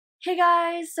Hey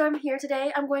guys, so I'm here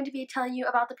today. I'm going to be telling you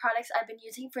about the products I've been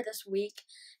using for this week,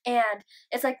 and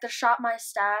it's like the Shop My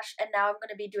Stash, and now I'm going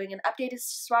to be doing an updated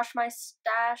Swatch My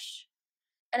Stash,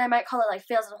 and I might call it like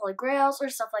Fails and Holy Grails or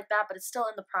stuff like that, but it's still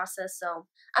in the process, so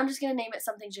I'm just going to name it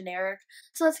something generic.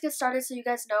 So let's get started so you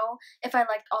guys know if I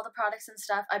liked all the products and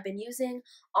stuff I've been using.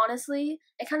 Honestly,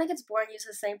 it kind of gets boring using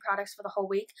the same products for the whole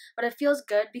week, but it feels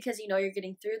good because you know you're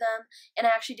getting through them, and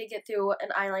I actually did get through an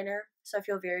eyeliner, so I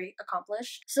feel very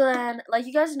accomplished. So then, like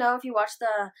you guys know, if you watch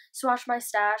the Swatch My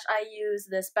Stash, I use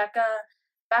this Becca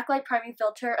backlight priming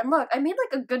filter, and look, I made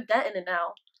like a good dent in it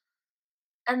now.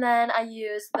 And then I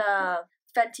use the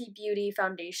Fenty Beauty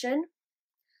foundation.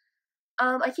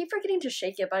 I keep forgetting to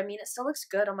shake it, but I mean, it still looks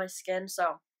good on my skin,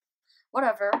 so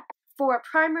whatever. For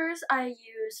primers, I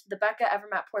use the Becca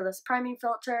Evermatte Poreless Priming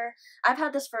Filter. I've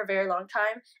had this for a very long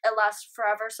time. It lasts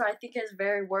forever, so I think it is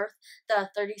very worth the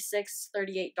 $36,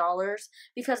 $38.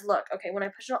 Because look, okay, when I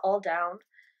push it all down,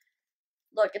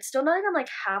 look, it's still not even like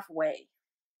halfway.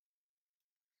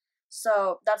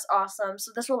 So that's awesome.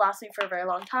 So this will last me for a very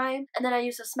long time. And then I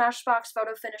use the Smashbox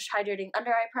Photo Finish Hydrating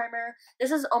Under Eye Primer.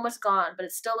 This is almost gone, but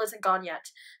it still isn't gone yet.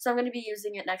 So I'm going to be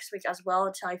using it next week as well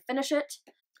until I finish it.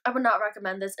 I would not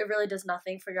recommend this. It really does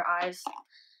nothing for your eyes,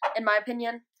 in my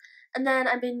opinion. And then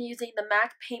I've been using the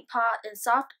MAC Paint Pot in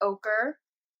Soft Ochre.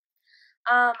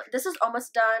 This is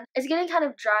almost done. It's getting kind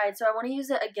of dried, so I want to use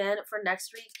it again for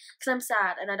next week because I'm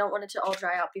sad and I don't want it to all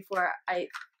dry out before I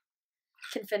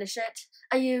can finish it.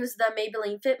 I use the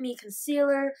Maybelline Fit Me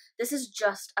Concealer. This is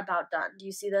just about done. Do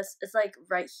you see this? It's like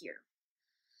right here.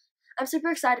 I'm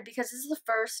super excited because this is the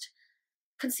first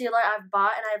concealer I've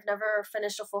bought and I've never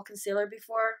finished a full concealer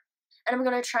before. And I'm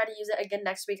going to try to use it again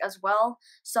next week as well,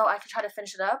 so I can try to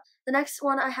finish it up. The next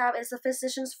one I have is the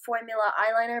Physicians Formula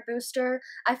Eyeliner Booster.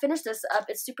 I finished this up.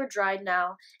 It's super dried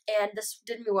now, and this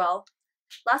did me well.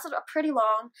 Lasted pretty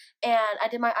long, and I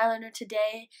did my eyeliner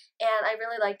today, and I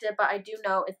really liked it, but I do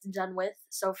know it's done with,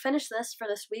 so finish this for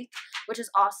this week, which is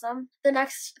awesome. The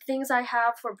next things I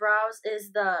have for brows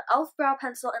is the e.l.f. brow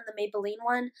pencil and the Maybelline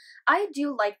one. I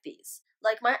do like these.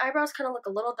 Like, my eyebrows kind of look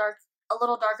a little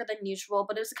darker than usual,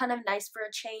 but it was kind of nice for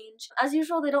a change. As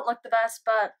usual, they don't look the best,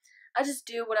 but I just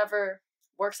do whatever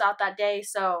works out that day,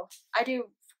 so I do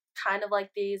kind of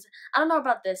like these. I don't know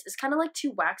about this. It's kind of like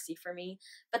too waxy for me,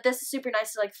 but this is super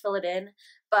nice to like fill it in.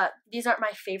 But these aren't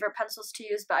my favorite pencils to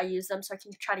use, but I use them so I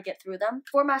can try to get through them.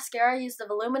 For mascara, I use the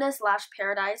Voluminous Lash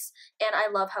Paradise, and I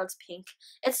love how it's pink.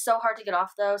 It's so hard to get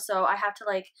off though, so I have to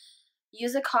like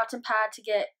use a cotton pad to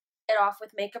get it off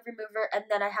with makeup remover, and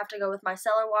then I have to go with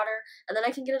micellar water, and then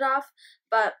I can get it off.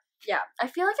 But yeah, I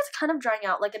feel like it's kind of drying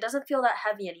out. Like, it doesn't feel that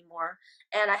heavy anymore,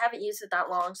 and I haven't used it that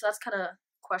long, so that's kind of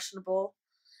questionable.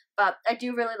 But I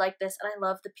do really like this, and I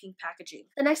love the pink packaging.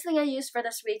 The next thing I use for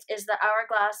this week is the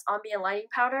Hourglass Ambient Lighting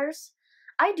Powders.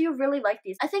 I do really like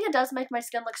these. I think it does make my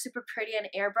skin look super pretty and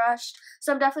airbrushed,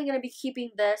 so I'm definitely going to be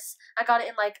keeping this. I got it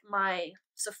in like my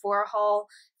Sephora haul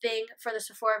thing for the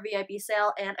Sephora VIP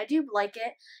sale, and I do like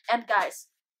it. And guys,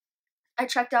 I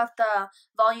checked out the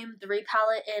Volume 3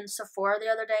 palette in Sephora the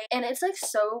other day, and it's like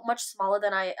so much smaller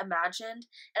than I imagined,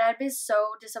 and I'd be so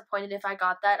disappointed if I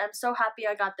got that. I'm so happy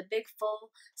I got the big full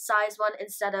size one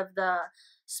instead of the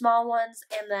small ones,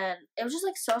 and then it was just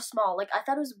like so small. Like, I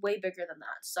thought it was way bigger than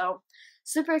that, so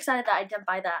super excited that I didn't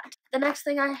buy that. The next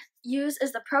thing I use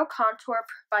is the Pro Contour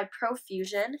by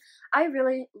Profusion. I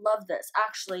really love this,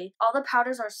 actually. All the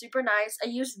powders are super nice. I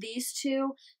use these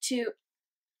two to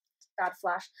bad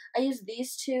flash. I use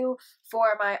these two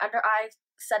for my under eye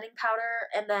setting powder,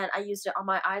 and then I used it on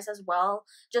my eyes as well,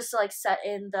 just to like set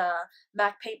in the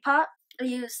MAC Paint Pot. I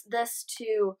use this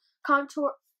to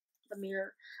contour the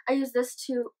mirror. I use this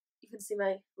to, you can see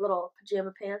my little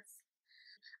pajama pants.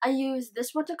 I use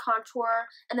this one to contour,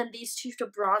 and then these two to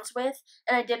bronze with,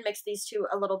 and I did mix these two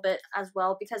a little bit as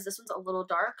well because this one's a little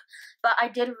dark, but I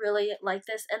did really like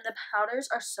this, and the powders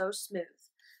are so smooth,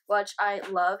 which I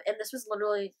love, and this was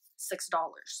literally $6.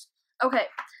 Okay,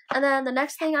 and then the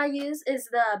next thing I use is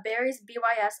the Berries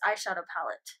BYS eyeshadow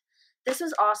palette. This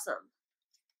was awesome.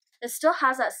 It still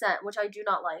has that scent, which I do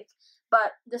not like,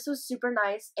 but this was super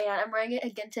nice, and I'm wearing it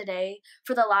again today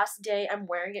for the last day I'm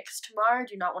wearing it, because tomorrow I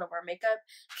do not want to wear makeup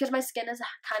because my skin is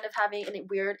kind of having a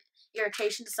weird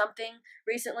irritation to something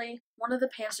recently. One of the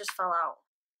pants just fell out.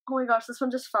 Oh my gosh, this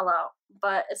one just fell out,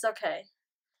 but it's okay.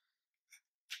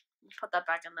 Put that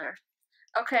back in there.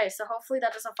 Okay, so hopefully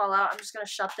that doesn't fall out. I'm just going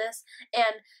to shut this,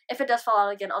 and if it does fall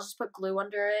out again, I'll just put glue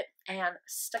under it and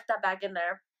stick that back in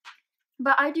there.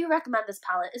 But I do recommend this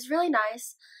palette. It's really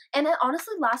nice, and it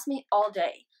honestly lasts me all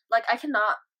day. Like, I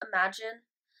cannot imagine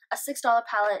a $6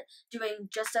 palette doing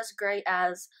just as great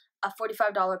as a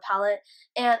 $45 palette,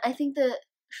 and I think the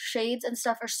shades and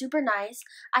stuff are super nice.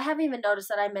 I haven't even noticed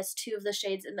that I missed 2 of the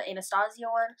shades in the Anastasia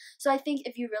one, so I think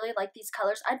if you really like these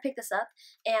colors, I'd pick this up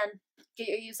and get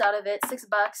your use out of it. $6,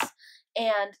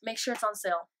 and make sure it's on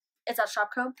sale. It's at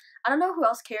Shopko. I don't know who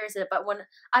else carries it, but when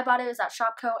I bought it, it was at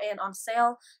Shopko and on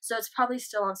sale, so it's probably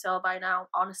still on sale by now,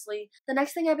 honestly. The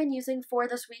next thing I've been using for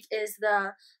this week is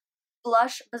the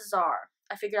Blush Bazaar.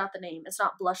 I figured out the name. It's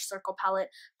not Blush Circle palette,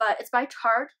 but it's by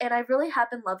Tarte, and I really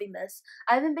have been loving this.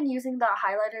 I haven't been using the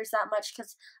highlighters that much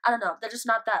because, I don't know, they're just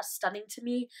not that stunning to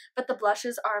me, but the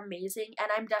blushes are amazing, and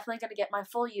I'm definitely going to get my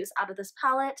full use out of this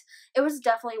palette. It was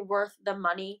definitely worth the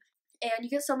money, and you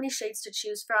get so many shades to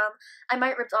choose from. I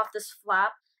might rip off this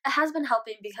flap. It has been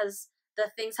helping because the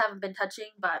things haven't been touching,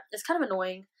 but it's kind of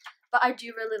annoying. But I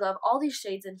do really love all these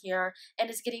shades in here, and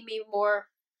it's getting me more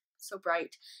so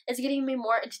bright. It's getting me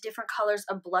more into different colors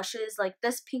of blushes, like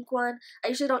this pink one. I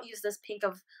usually don't use this pink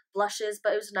of blushes,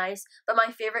 but it was nice. But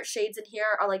my favorite shades in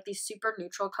here are like these super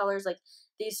neutral colors, like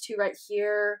these 2 right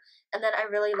here, and then I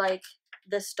really like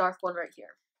this dark one right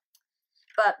here.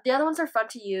 But the other ones are fun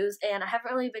to use, and I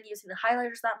haven't really been using the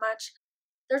highlighters that much.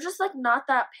 They're just like not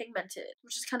that pigmented,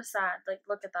 which is kind of sad. Like,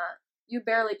 look at that. You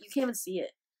can't even see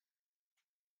it.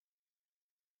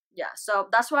 Yeah, so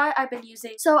that's why I've been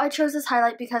using. So I chose this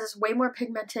highlight because it's way more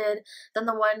pigmented than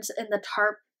the ones in the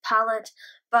Tarte palette,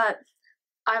 but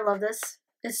I love this.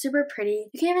 It's super pretty.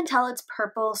 You can't even tell it's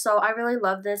purple, so I really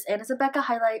love this, and it's a Becca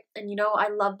highlight, and you know I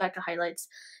love Becca highlights.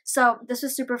 So this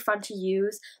was super fun to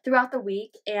use throughout the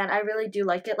week, and I really do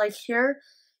like it. Like here,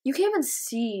 you can't even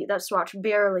see that swatch,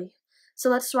 barely. So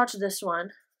let's swatch this one.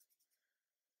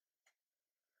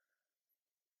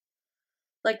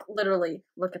 Like literally,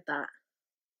 look at that.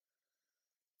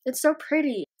 It's so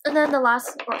pretty. And then the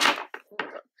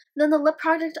lip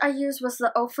product I used was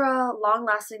the Ofra Long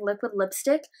Lasting Liquid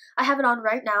Lipstick. I have it on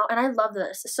right now, and I love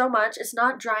this so much. It's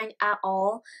not drying at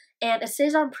all, and it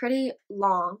stays on pretty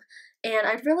long, and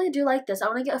I really do like this. I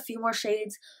want to get a few more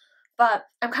shades, but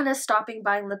I'm kind of stopping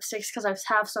buying lipsticks because I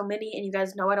have so many, and you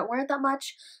guys know I don't wear it that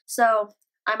much, so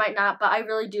I might not, but I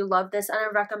really do love this, and I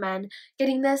recommend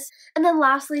getting this. And then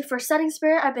lastly, for setting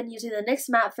spray, I've been using the NYX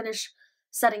Matte Finish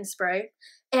setting spray,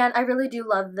 and I really do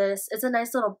love this. It's a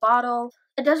nice little bottle.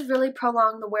 It does really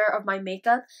prolong the wear of my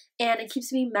makeup, and it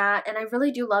keeps me matte, and I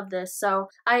really do love this. So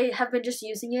I have been just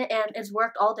using it, and it's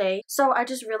worked all day. So I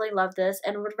just really love this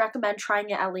and would recommend trying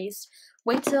it at least.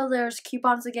 Wait till there's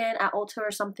coupons again at Ulta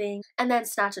or something, and then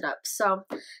snatch it up. So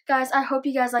guys, I hope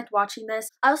you guys liked watching this.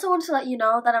 I also want to let you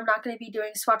know that I'm not going to be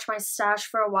doing Swatch My Stash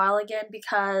for a while again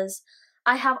because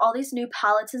I have all these new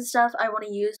palettes and stuff I want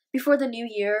to use before the new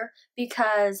year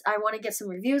because I want to get some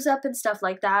reviews up and stuff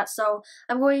like that. So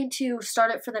I'm going to start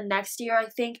it for the next year, I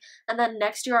think. And then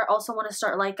next year I also want to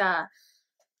start like a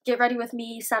get ready with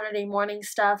me Saturday morning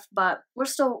stuff, but we're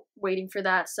still waiting for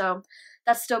that. So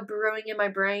that's still brewing in my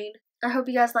brain. I hope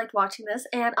you guys liked watching this,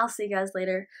 and I'll see you guys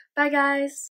later. Bye guys!